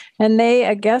 and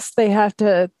I guess they have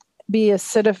to be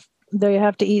they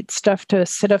have to eat stuff to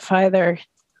acidify their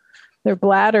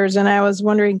bladders. And I was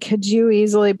wondering, could you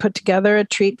easily put together a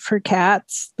treat for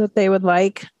cats that they would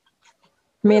like?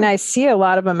 I mean, I see a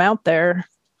lot of them out there.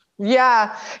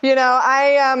 Yeah.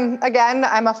 Again,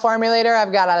 I'm a formulator.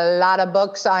 I've got a lot of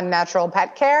books on natural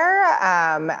pet care.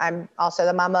 I'm also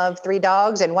the mom of 3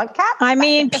 dogs and 1 cat. I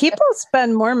mean, people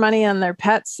spend more money on their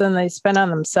pets than they spend on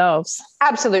themselves.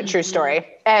 Absolute true story.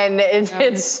 And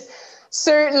it's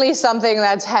certainly something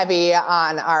that's heavy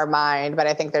on our mind, but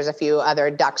I think there's a few other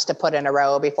ducks to put in a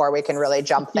row before we can really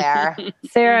jump there.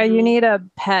 Sarah, you need a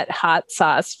pet hot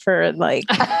sauce for like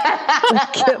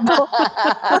kibble.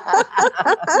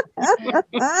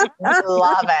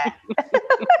 Love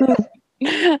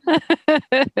it.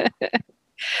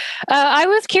 I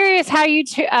was curious how you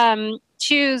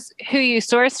choose who you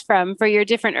source from for your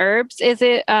different herbs. Is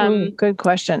it good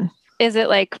question. Is it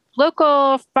like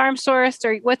local, farm sourced,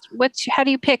 or how do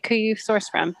you pick who you source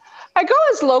from? I go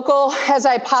as local as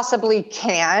I possibly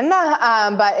can,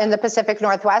 but in the Pacific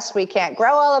Northwest, we can't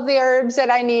grow all of the herbs that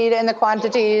I need in the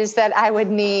quantities that I would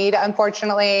need,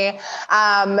 unfortunately.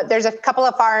 There's a couple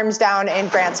of farms down in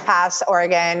Grants Pass,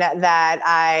 Oregon, that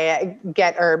I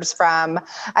get herbs from.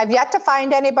 I've yet to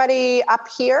find anybody up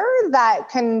here that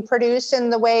can produce in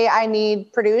the way I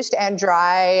need produced and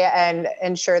dry and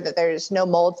ensure that there's no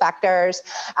mold factors.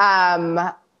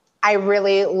 I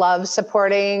really love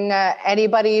supporting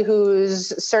anybody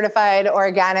who's certified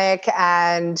organic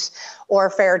or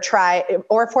fair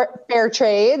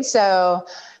trade. So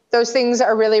those things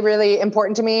are really, really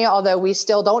important to me. Although we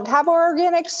still don't have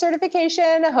organic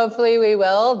certification, hopefully we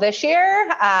will this year.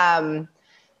 I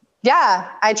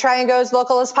try and go as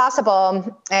local as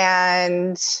possible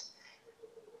and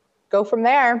go from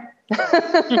there.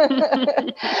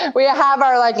 We have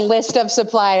our list of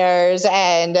suppliers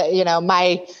and,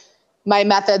 my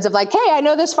methods of hey, I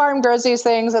know this farm grows these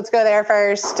things. Let's go there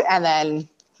first and then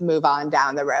move on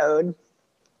down the road.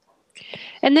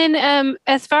 And then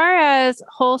as far as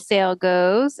wholesale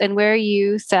goes and where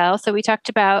you sell, so we talked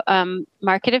about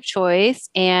market of choice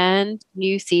and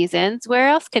new seasons. Where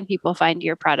else can people find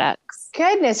your products?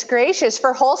 Goodness gracious.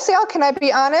 For wholesale, can I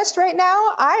be honest right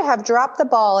now? I have dropped the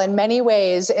ball in many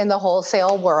ways in the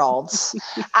wholesale world.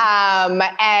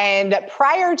 And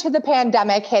prior to the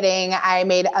pandemic hitting, I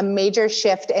made a major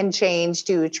shift and change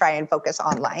to try and focus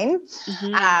online.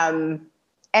 Mm-hmm.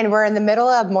 And we're in the middle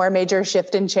of more major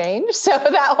shift and change. So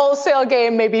that wholesale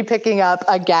game may be picking up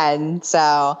again.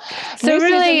 So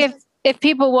really, if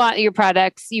people want your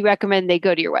products, you recommend they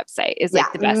go to your website is the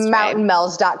best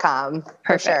mountainmells.com. Perfect.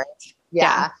 For sure.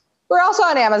 Yeah. We're also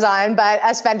on Amazon, but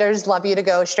us vendors love you to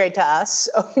go straight to us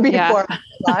before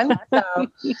Amazon. So,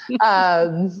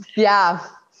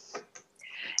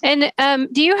 And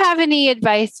do you have any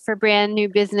advice for brand new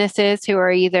businesses who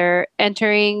are either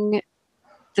entering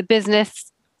the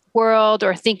business world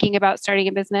or thinking about starting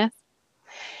a business?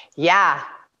 Yeah.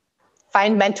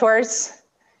 Find mentors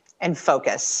and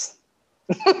focus.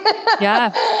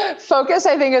 Yeah. Focus,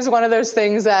 I think, is one of those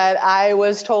things that I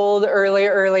was told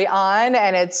early on,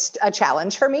 and it's a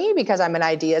challenge for me because I'm an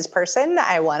ideas person.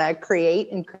 I want to create.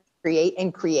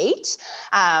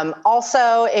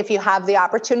 Also, if you have the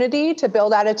opportunity to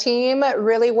build out a team,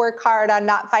 really work hard on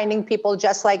not finding people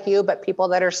just like you, but people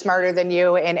that are smarter than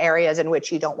you in areas in which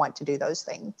you don't want to do those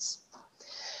things.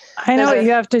 I know what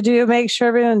you have to do. Make sure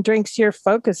everyone drinks your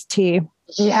focus tea.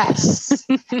 Yes.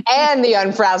 And the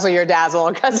unfrazzle your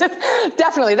dazzle, because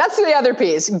definitely that's the other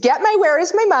piece. Get my where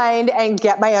is my mind and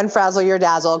get my unfrazzle your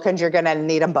dazzle, because you're going to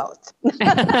need them both. And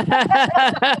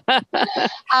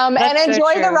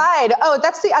enjoy the ride. Oh,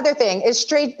 that's the other thing is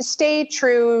stay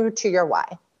true to your why,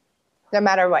 no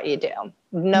matter what you do.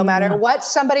 No matter what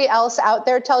somebody else out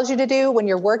there tells you to do when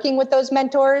you're working with those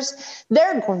mentors,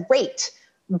 they're great,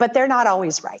 but they're not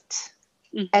always right.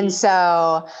 Mm-hmm. And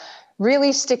so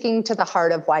really sticking to the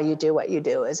heart of why you do what you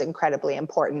do is incredibly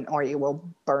important, or you will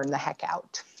burn the heck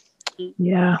out.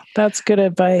 Yeah, that's good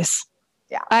advice.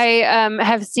 Yeah. I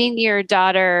have seen your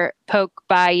daughter poke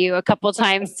by you a couple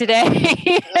times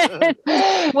today.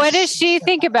 What does she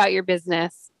think about your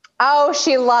business? Oh,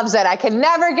 she loves it. I can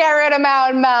never get rid of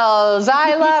Mountain Mel's.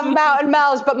 I love Mountain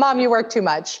Mel's, but Mom, you work too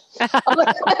much. Hold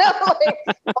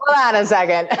on a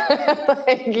second.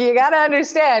 You got to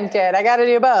understand, kid. I got to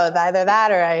do both. Either that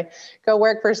or I go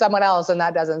work for someone else, and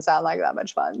that doesn't sound like that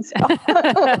much fun. So.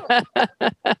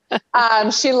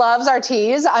 She loves our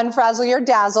teas. Unfrazzle Your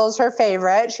Dazzle is her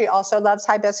favorite. She also loves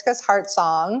Hibiscus Heart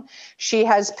Song. She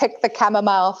has picked the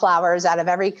chamomile flowers out of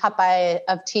every cup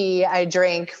of tea I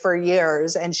drink for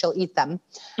years, and she'll eat them,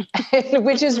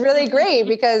 which is really great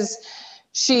because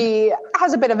she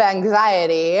has a bit of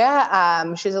anxiety.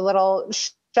 She's a little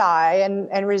shy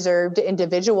and reserved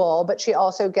individual, but she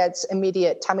also gets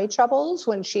immediate tummy troubles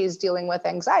when she's dealing with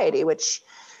anxiety, which,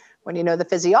 when you know the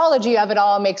physiology of it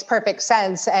all, makes perfect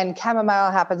sense. And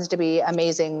chamomile happens to be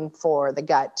amazing for the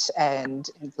gut and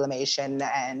inflammation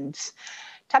and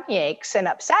tummy aches and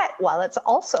upset, while it's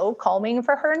also calming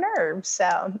for her nerves.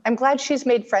 So I'm glad she's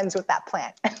made friends with that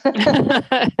plant.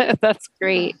 That's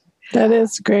great. That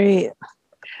is great.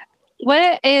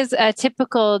 What is a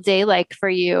typical day like for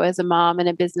you as a mom and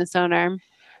a business owner?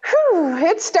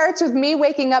 It starts with me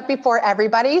waking up before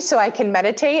everybody so I can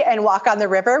meditate and walk on the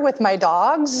river with my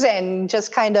dogs and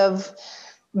just kind of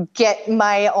get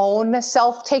my own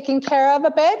self taken care of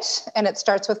a bit. And it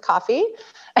starts with coffee.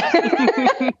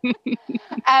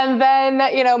 And then,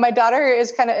 my daughter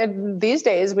is kind of, these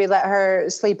days we let her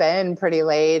sleep in pretty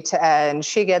late, and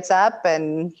she gets up,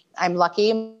 and I'm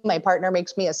lucky. My partner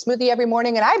makes me a smoothie every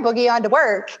morning, and I boogie on to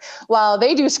work while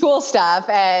they do school stuff.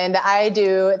 And I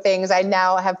do things. I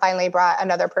now have finally brought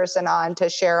another person on to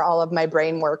share all of my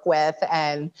brain work with.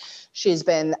 And she's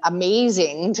been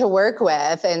amazing to work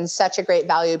with and such a great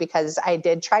value, because I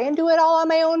did try and do it all on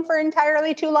my own for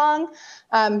entirely too long.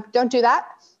 Don't do that.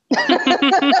 Then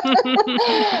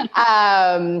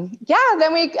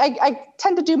I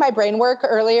tend to do my brain work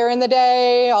earlier in the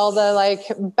day, all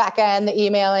the back end, the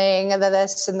emailing, the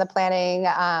this and the planning.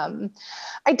 I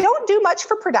don't do much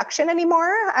for production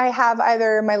anymore. I have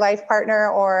either my life partner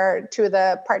or two of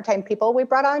the part-time people we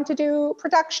brought on to do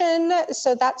production.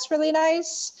 So that's really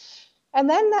nice. And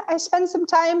then I spend some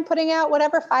time putting out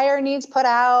whatever fire needs put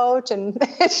out and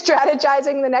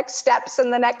strategizing the next steps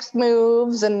and the next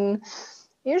moves, and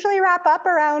usually wrap up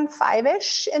around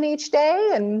 5-ish in each day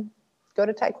and go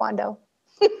to Taekwondo.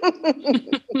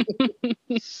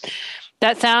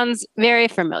 That sounds very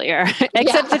familiar,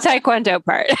 except the Taekwondo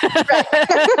part.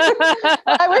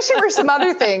 I wish it were some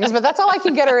other things, but that's all I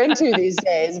can get her into these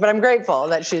days. But I'm grateful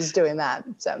that she's doing that.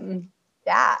 So,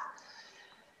 yeah.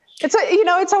 It's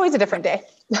always a different day.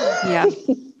 Yeah.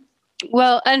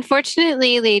 Well,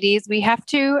 unfortunately, ladies, we have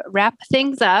to wrap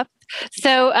things up.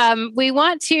 So we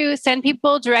want to send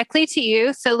people directly to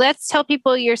you. So let's tell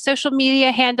people your social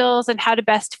media handles and how to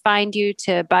best find you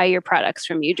to buy your products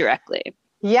from you directly.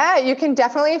 Yeah, you can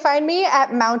definitely find me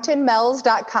at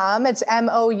mountainmel's.com. It's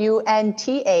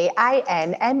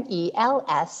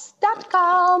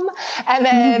MOUNTAINMELS.com. And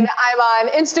then I'm on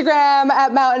Instagram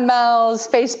at Mountain Mel's,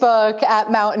 Facebook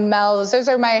at Mountain Mel's. Those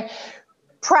are my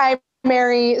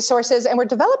primary sources. And we're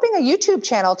developing a YouTube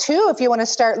channel too, if you want to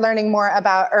start learning more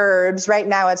about herbs. Right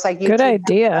now it's like YouTube. Good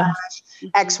idea.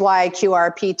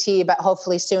 XYQRPT, but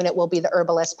hopefully soon it will be the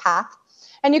Herbalist Path.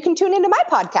 And you can tune into my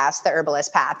podcast, The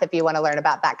Herbalist Path, if you want to learn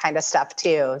about that kind of stuff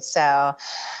too. So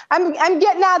I'm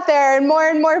getting out there in more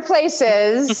and more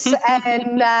places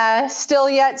and still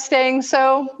yet staying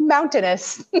so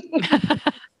mountainous.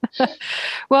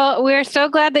 Well, we're so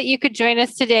glad that you could join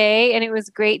us today, and it was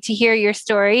great to hear your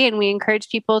story, and we encourage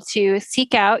people to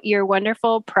seek out your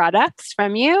wonderful products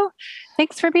from you.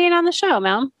 Thanks for being on the show,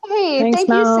 Mel. Hey, Thanks, thank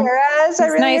Mel. you,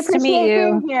 Sarah. I really nice to meet appreciate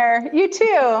you. being here. You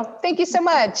too. Thank you so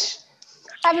much.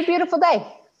 Have a beautiful day.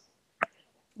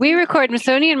 We record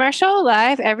Masoni and Marshall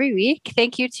live every week.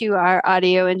 Thank you to our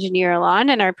audio engineer, Alon,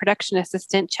 and our production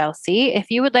assistant, Chelsea.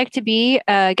 If you would like to be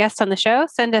a guest on the show,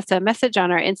 send us a message on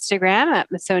our Instagram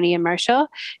at Masoni and Marshall.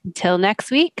 Until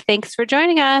next week, thanks for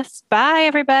joining us. Bye,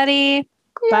 everybody.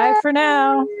 Bye for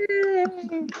now.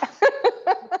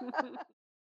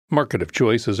 Market of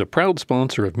Choice is a proud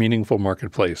sponsor of Meaningful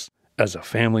Marketplace. As a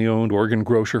family-owned organ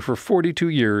grocer for 42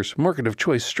 years, Market of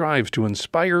Choice strives to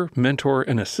inspire, mentor,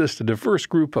 and assist a diverse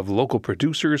group of local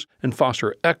producers and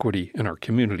foster equity in our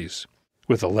communities.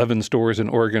 With 11 stores in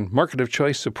Oregon, Market of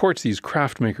Choice supports these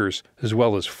craft makers, as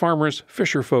well as farmers,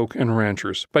 fisherfolk, and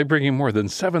ranchers, by bringing more than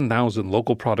 7,000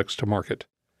 local products to market.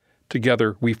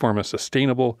 Together, we form a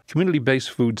sustainable,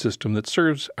 community-based food system that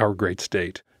serves our great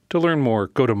state. To learn more,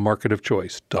 go to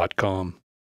marketofchoice.com.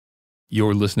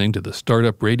 You're listening to the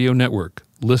Startup Radio Network.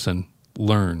 Listen,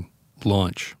 learn,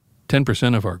 launch.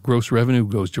 10% of our gross revenue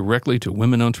goes directly to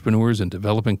women entrepreneurs in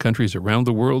developing countries around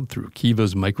the world through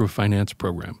Kiva's microfinance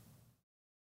program.